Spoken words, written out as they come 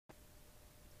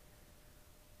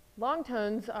Long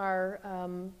tones are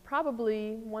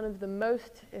probably one of the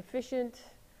most efficient,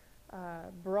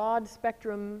 broad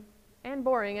spectrum and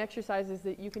boring exercises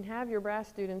that you can have your brass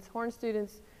students, horn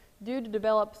students, do to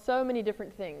develop so many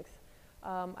different things.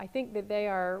 I think that they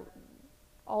are,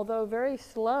 although very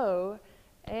slow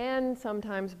and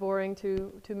sometimes boring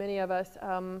to many of us,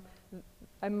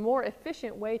 a more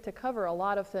efficient way to cover a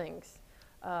lot of things.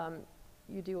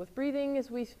 You deal with breathing, as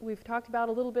we've talked about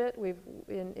a little bit.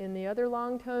 In the other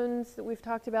long tones that we've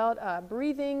talked about,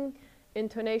 breathing,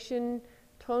 intonation,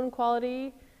 tone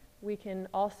quality. We can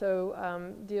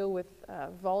also deal with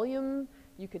volume.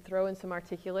 You could throw in some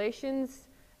articulations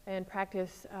and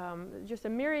practice just a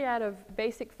myriad of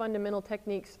basic fundamental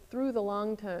techniques through the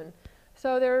long tone.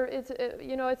 So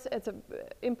it's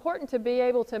important to be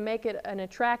able to make it an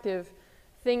attractive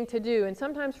thing to do. And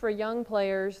sometimes for young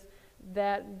players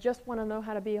that just want to know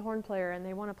how to be a horn player and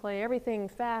they want to play everything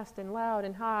fast and loud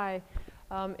and high,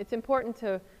 it's important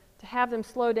to have them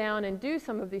slow down and do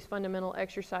some of these fundamental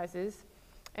exercises.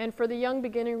 And for the young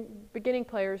beginning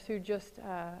players who just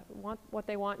want what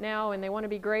they want now and they want to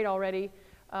be great already,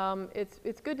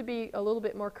 it's good to be a little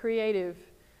bit more creative.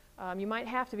 You might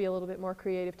have to be a little bit more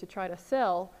creative to try to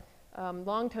sell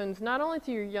long tones, not only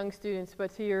to your young students, but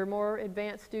to your more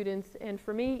advanced students, and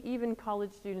for me, even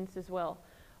college students as well.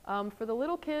 For the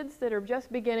little kids that are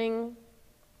just beginning,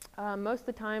 most of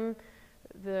the time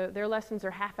their lessons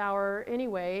are half hour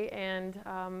anyway, and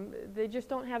they just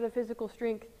don't have the physical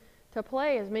strength to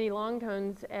play as many long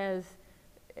tones as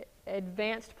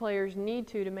advanced players need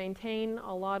to maintain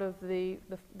a lot of the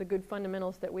good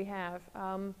fundamentals that we have.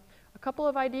 A couple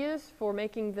of ideas for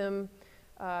making them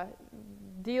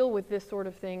deal with this sort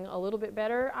of thing a little bit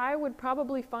better. I would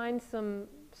probably find some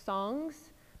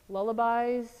songs,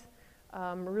 lullabies,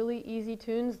 really easy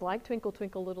tunes like Twinkle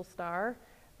Twinkle Little Star.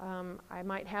 I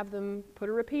might have them put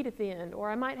a repeat at the end, or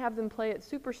I might have them play it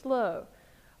super slow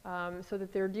so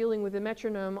that they're dealing with the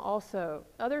metronome also.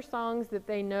 Other songs that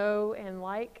they know and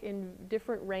like in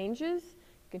different ranges.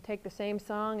 You can take the same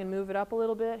song and move it up a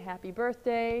little bit. Happy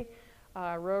Birthday,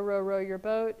 Row, Row, Row Your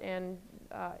Boat, and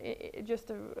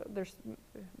there's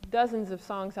dozens of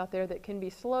songs out there that can be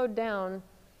slowed down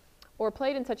or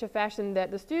played in such a fashion that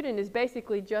the student is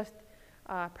basically just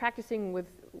practicing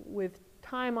with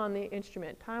time on the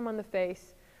instrument, time on the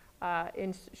face,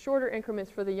 in shorter increments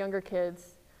for the younger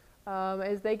kids.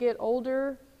 As they get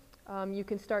older, you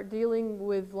can start dealing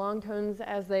with long tones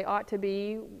as they ought to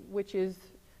be, which is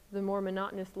the more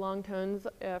monotonous long tones.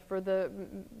 For the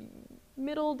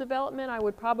middle development, I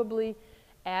would probably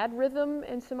add rhythm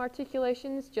and some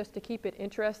articulations just to keep it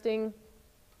interesting,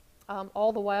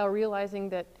 all the while realizing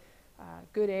that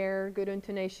good air, good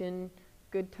intonation,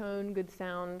 good tone, good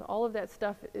sound, all of that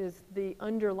stuff is the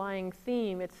underlying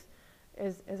theme. It's,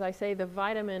 as I say, the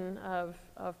vitamin of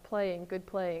playing, good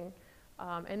playing.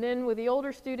 And then with the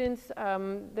older students,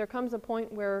 there comes a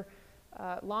point where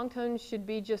long tones should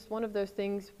be just one of those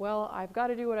things, well, I've got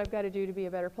to do what I've got to do to be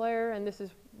a better player, and this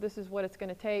is what it's going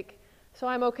to take. So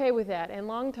I'm okay with that. And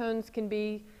long tones can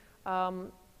be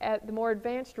at the more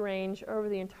advanced range over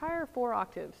the entire 4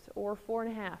 octaves or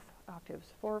 4.5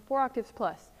 octaves, 4 octaves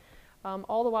plus.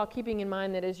 All the while keeping in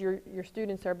mind that as your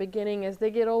students are beginning, as they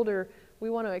get older, we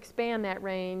want to expand that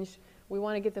range. We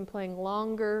want to get them playing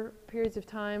longer periods of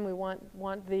time. We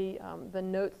want the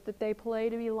notes that they play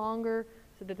to be longer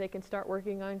so that they can start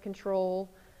working on control.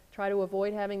 Try to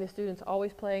avoid having the students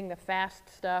always playing the fast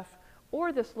stuff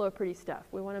or the slow, pretty stuff.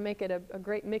 We want to make it a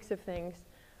great mix of things,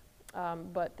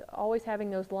 but always having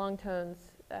those long tones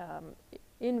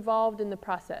involved in the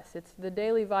process. It's the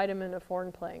daily vitamin of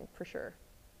horn playing, for sure.